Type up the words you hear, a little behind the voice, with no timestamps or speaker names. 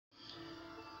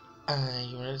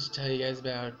I wanted to tell you guys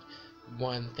about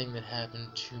one thing that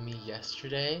happened to me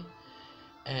yesterday,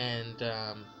 and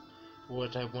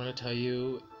what I want to tell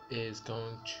you is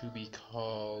going to be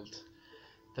called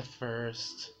the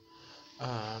first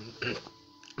um,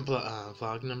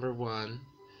 vlog number one.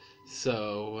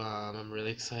 So I'm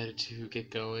really excited to get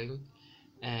going,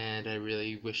 and I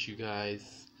really wish you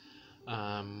guys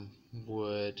um,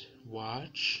 would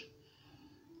watch.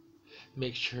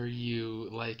 Make sure you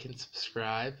like and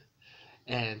subscribe,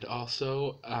 and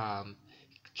also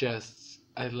just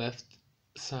I left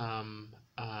some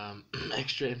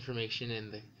extra information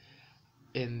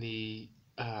in the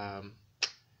um,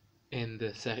 in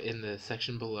the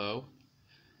section below,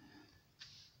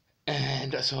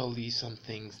 and so I'll leave some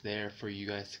things there for you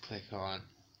guys to click on,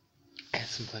 and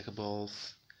some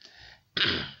clickables,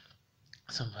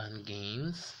 some fun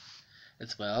games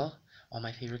as well. All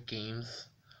my favorite games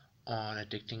on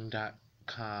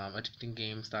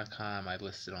addictinggames.com I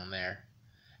listed on there,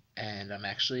 and I'm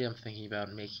thinking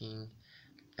about making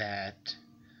that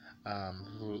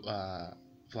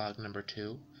vlog number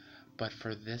two. But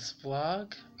for this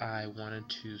vlog, I wanted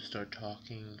to start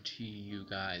talking to you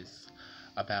guys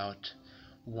about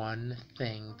one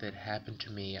thing that happened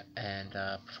to me. And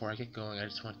before I get going, I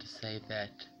just want to say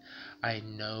that I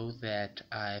know that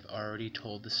I've already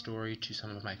told the story to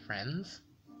some of my friends.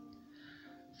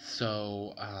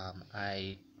 So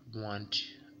I want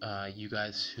you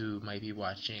guys who might be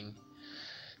watching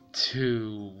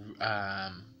to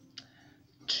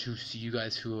see you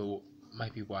guys who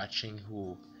might be watching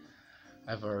who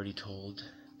I've already told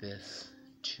this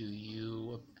to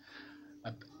you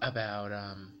about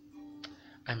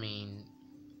I mean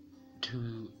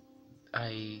to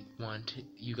I want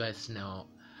you guys to know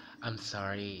I'm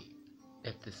sorry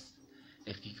if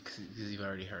you because you've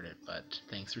already heard it, but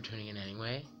thanks for tuning in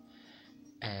anyway,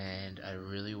 and I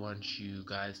really want you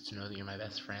guys to know that you're my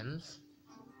best friends,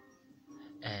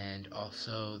 and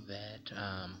also that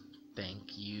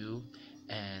thank you,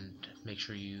 and make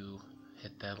sure you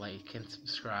hit that like and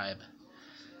subscribe,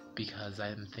 because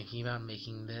I'm thinking about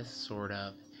making this sort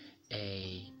of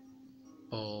a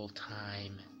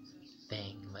full-time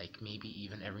thing, like maybe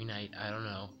even every night, I don't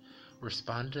know.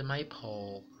 Respond to my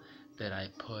poll that I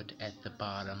put at the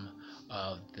bottom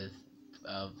of the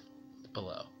of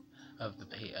below of the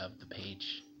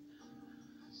page.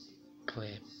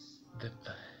 Play the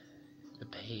the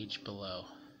page below.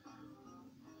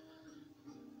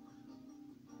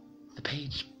 The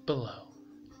page below.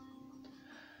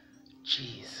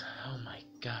 Jeez, oh my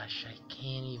gosh, I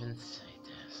can't even say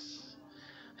this.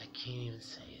 I can't even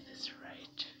say this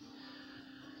right.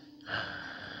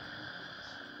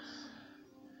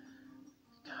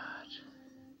 God.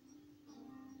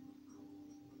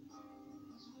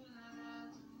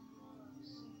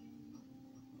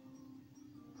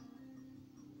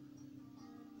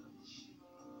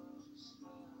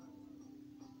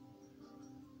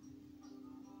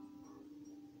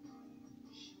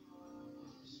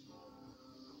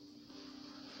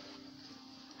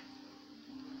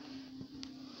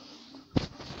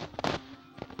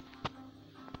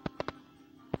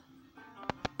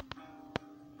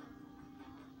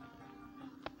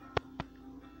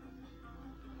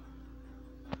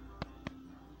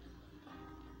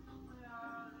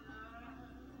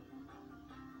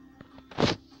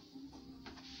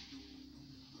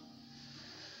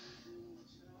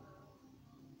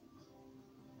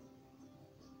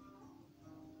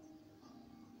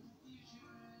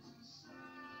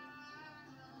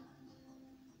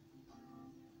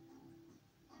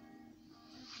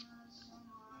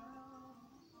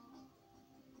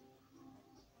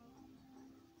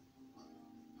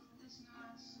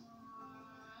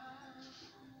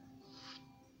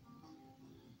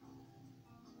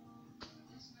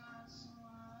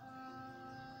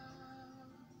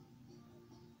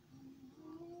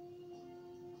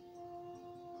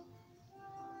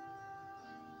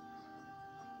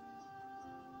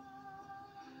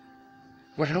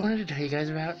 What I wanted to tell you guys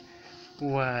about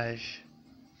was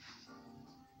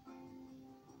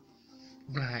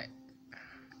my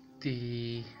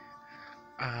the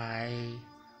I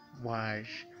was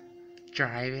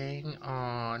driving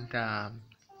on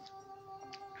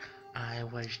I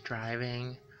was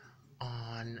driving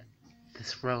on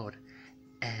this road,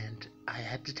 and I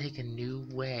had to take a new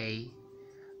way,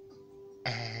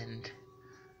 and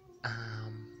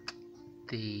um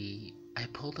I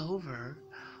pulled over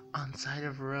on side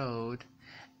of road,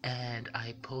 and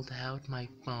I pulled out my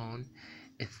phone.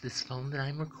 It's this phone that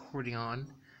I'm recording on,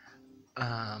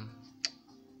 um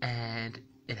and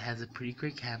it has a pretty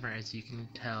great camera, as you can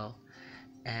tell,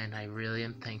 and I really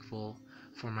am thankful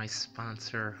for my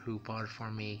sponsor who bought it for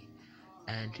me,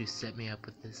 and to set me up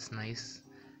with this nice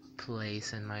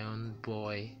place and my own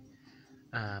boy,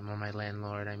 or my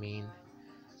landlord, I mean,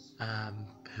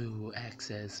 who acts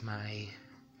as my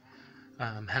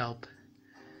help.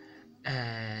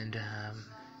 And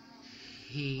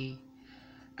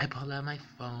I pulled out my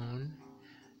phone,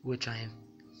 which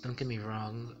don't get me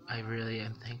wrong, I really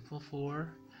am thankful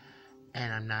for,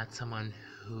 and I'm not someone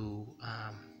who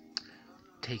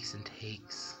takes and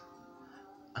takes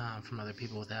from other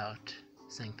people without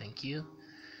saying thank you.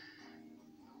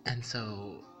 And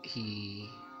so he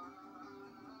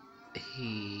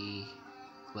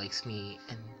likes me,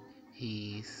 and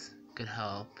he's good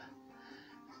help,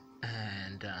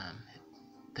 and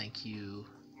thank you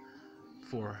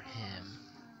for him.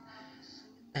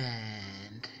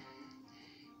 And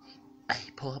I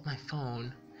pull up my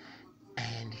phone,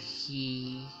 and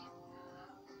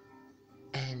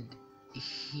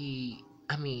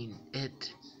I mean,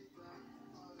 it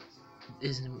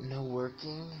is no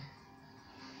working,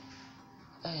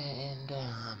 and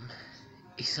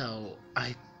so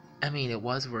I mean, it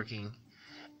was working,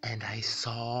 and I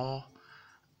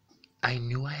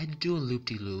knew I had to do a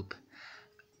loop-de-loop,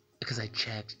 because I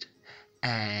checked,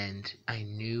 and I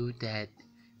knew that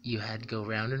you had to go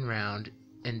round and round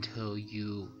until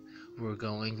you were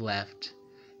going left.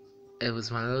 It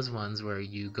was one of those ones where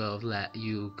you go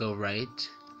right,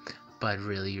 but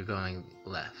really you're going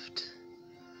left.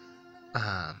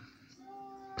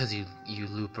 Because you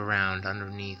loop around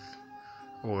underneath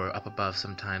or up above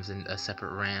sometimes in a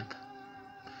separate ramp.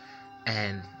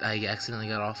 And I accidentally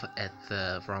got off at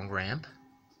the wrong ramp.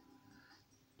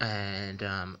 And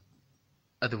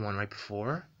the one right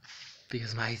before,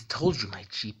 because I told you my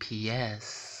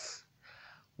GPS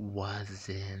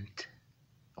wasn't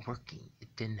working.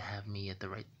 It didn't have me at the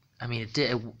right. I mean, it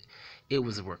did. It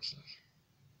was working,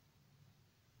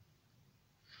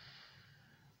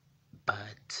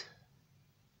 but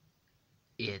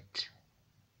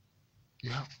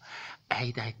no.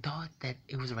 I thought that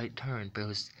it was a right turn, but it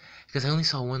was because I only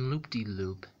saw one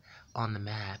loop-de-loop on the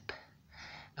map,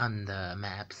 on the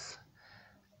map,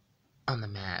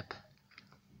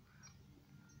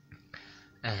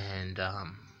 and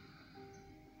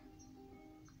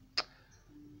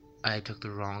I took the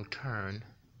wrong turn,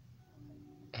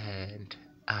 and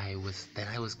I was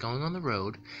going on the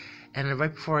road, and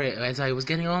right before as I was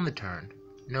getting on the turn,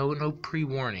 no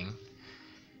pre-warning,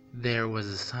 there was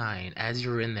a sign as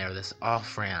you're in there, this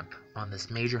off ramp on this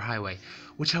major highway,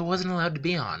 which I wasn't allowed to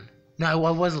be on. No,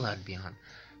 I was allowed to be on,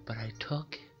 but I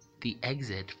took the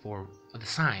exit for the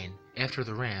sign after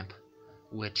the ramp,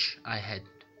 which I had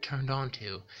turned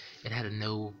onto. It had a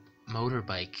no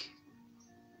motorbike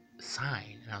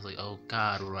sign, and I was like, oh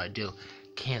god, what do I do?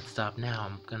 Can't stop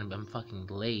now, I'm fucking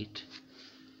late.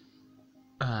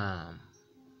 No,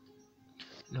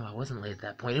 I wasn't late at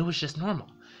that point. It was just normal.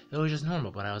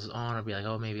 But I was on, I'd be like,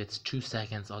 oh, maybe it's 2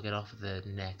 seconds, I'll get off of the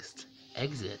next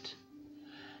exit.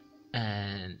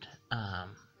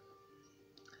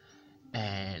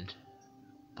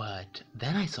 But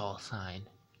then I saw a sign,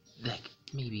 like,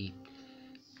 maybe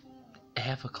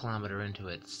half a kilometer into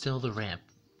it, still the ramp,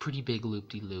 pretty big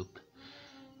loop-de-loop.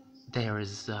 There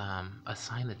is, a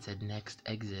sign that said next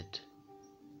exit.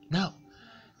 No,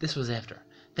 this was after.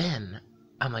 Then,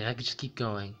 I'm like, I could just keep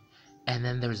going. And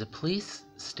then there's a police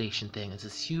station thing. It's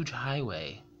this huge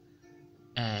highway.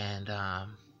 And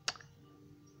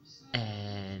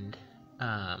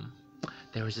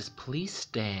there was this police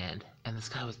stand. And this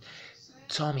guy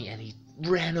saw me, and he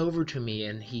ran over to me,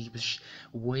 and he was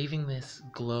waving this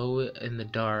glow in the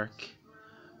dark,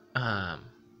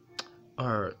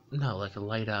 or no, like a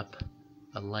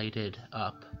lighted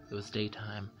up, it was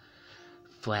daytime,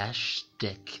 flash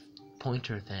stick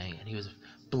pointer thing, and he was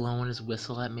blowing his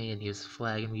whistle at me, and he was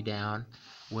flagging me down,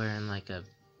 wearing like a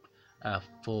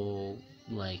full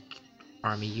like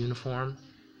army uniform.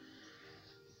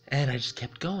 And I just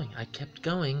kept going.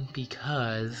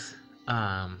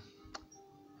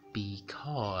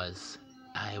 Because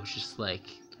I was just like,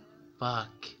 fuck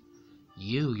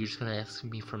you're just gonna ask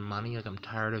me for money? Like, I'm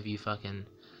tired of you fucking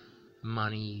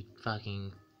money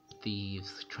fucking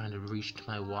thieves trying to reach to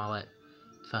my wallet,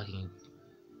 fucking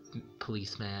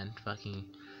policeman, fucking.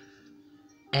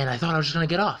 And I thought I was just gonna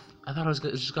get off. I thought I was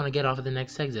just gonna get off at the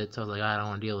next exit. So I was like, I don't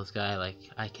want to deal with this guy. Like,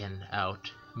 I can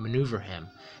outmaneuver him.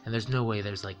 And there's no way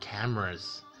there's like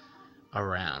cameras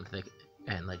around,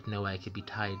 and like no way I could be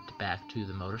tied back to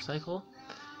the motorcycle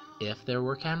if there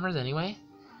were cameras anyway.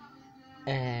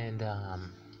 And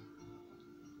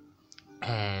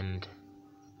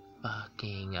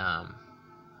fucking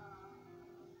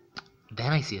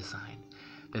then I see a sign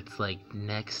that's like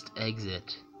next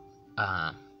exit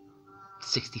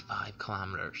 65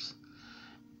 kilometers.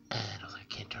 And I was like,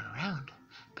 I can't turn around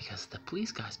because the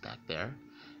police guy's back there,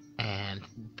 and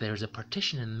there's a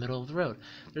partition in the middle of the road.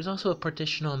 There's also a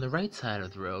partition on the right side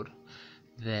of the road,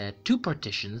 two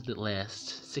partitions that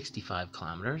last 65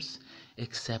 kilometers,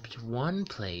 except one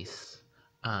place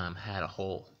had a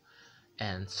hole.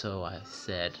 And so I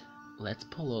said, let's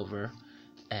pull over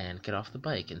and get off the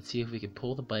bike and see if we can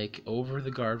pull the bike over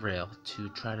the guardrail to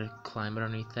try to climb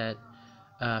underneath that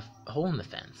hole in the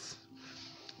fence.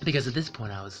 Because at this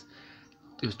point it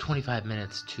was 25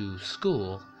 minutes to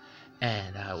school,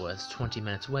 and I was 20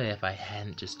 minutes away if I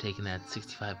hadn't just taken that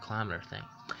 65-kilometer thing.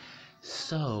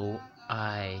 So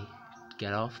I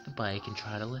get off the bike and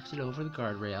try to lift it over the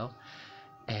guardrail,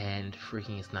 and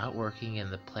freaking it's not working,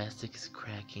 and the plastic is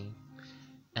cracking,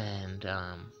 and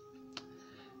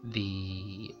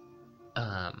the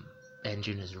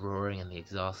engine is roaring, and the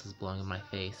exhaust is blowing in my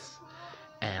face,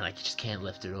 and I just can't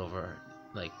lift it over.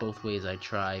 Like, both ways I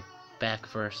try, back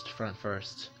first, front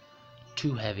first,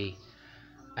 too heavy.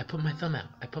 I put my thumb out.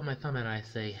 And I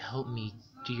say, help me,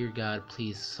 dear God,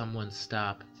 please, someone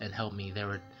stop and help me. There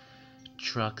were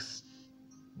trucks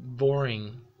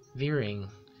roaring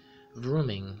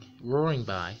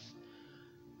by,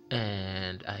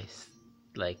 and I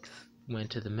went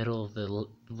to the middle of the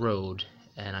road,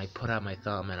 and I put out my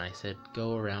thumb and I said,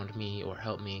 go around me or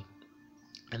help me,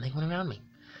 and they went around me.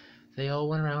 They all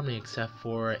went around me except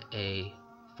for a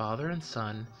father and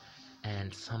son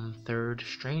and some third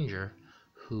stranger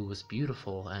who was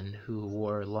beautiful and who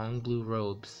wore long blue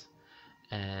robes,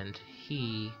 and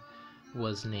he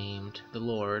was named the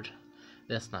Lord.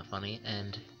 That's not funny.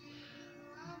 And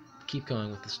keep going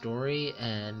with the story,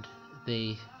 and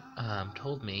they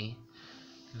told me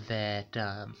that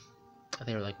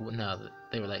they were like, no,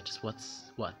 they were like, just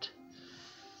what's what?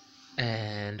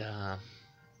 And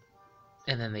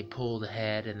then they pulled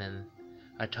ahead, and then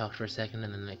I talked for a second,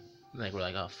 and then they were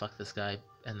like, oh, fuck this guy,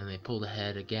 and then they pulled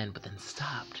ahead again, but then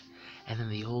stopped, and then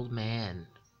the old man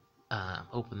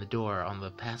opened the door on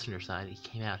the passenger side. He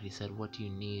came out. He said, what do you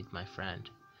need, my friend,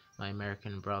 my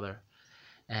American brother?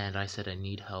 And I said, I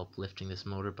need help lifting this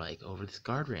motorbike over this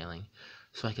guard railing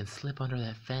so I can slip under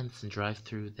that fence and drive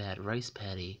through that rice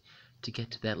paddy to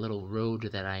get to that little road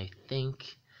that I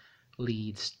think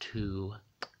leads to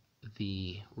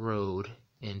the road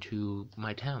into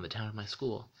my town, the town of my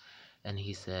school. And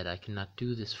he said, I cannot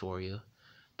do this for you,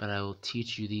 but I will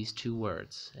teach you these two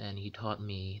words. And he taught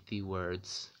me the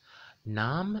words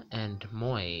Nam and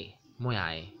Moi,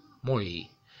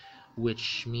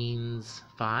 which means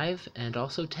 5 and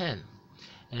also 10.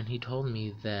 And he told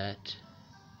me that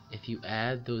if you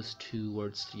add those two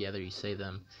words together, you say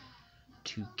them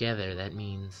together, that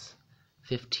means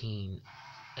 15.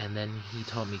 And then he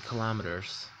taught me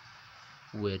kilometers,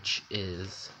 which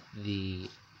is the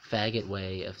faggot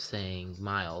way of saying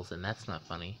miles, and that's not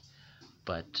funny.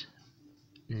 But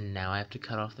now I have to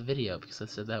cut off the video because I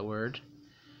said that word.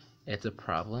 It's a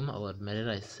problem, I'll admit it.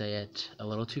 I say it a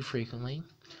little too frequently,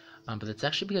 but it's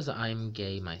actually because I'm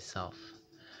gay myself.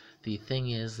 The thing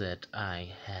is that I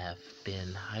have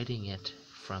been hiding it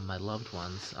from my loved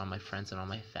ones, all my friends, and all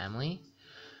my family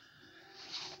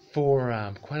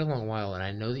for quite a long while, and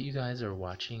I know that you guys are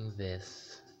watching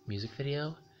this music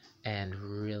video, and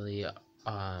really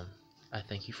I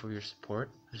thank you for your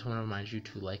support. I just want to remind you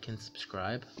to like and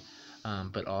subscribe,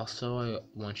 but also I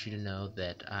want you to know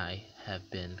that I have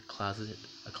been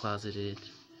a closeted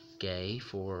gay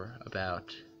for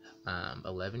about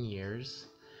 11 years,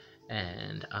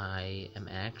 and I am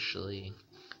actually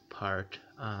part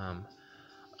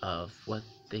of what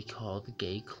they call the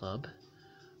gay club,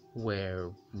 where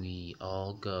we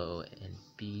all go and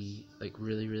be like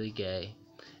really, really gay,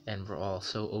 and we're all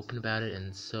so open about it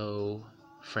and so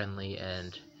friendly.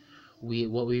 And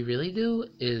what we really do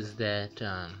is that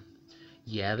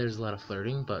yeah, there's a lot of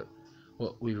flirting, but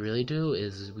what we really do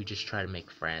is we just try to make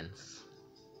friends.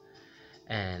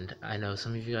 And I know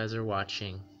some of you guys are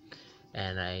watching,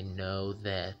 and I know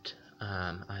that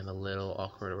I'm a little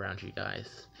awkward around you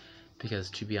guys, because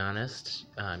to be honest,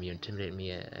 you intimidate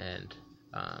me, and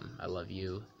I love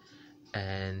you,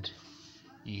 and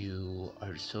you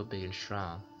are so big and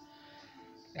strong,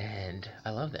 and I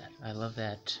love that.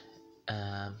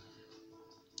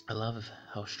 I love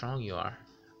how strong you are.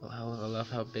 I love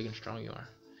how big and strong you are.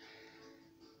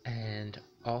 And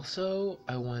also,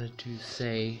 I wanted to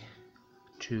say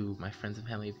to my friends and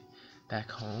family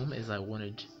back home is I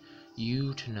wanted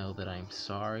you to know that I'm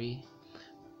sorry,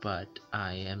 but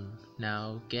I am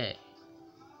now gay.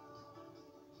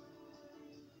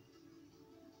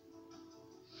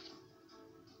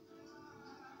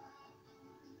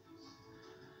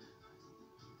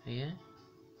 Yeah?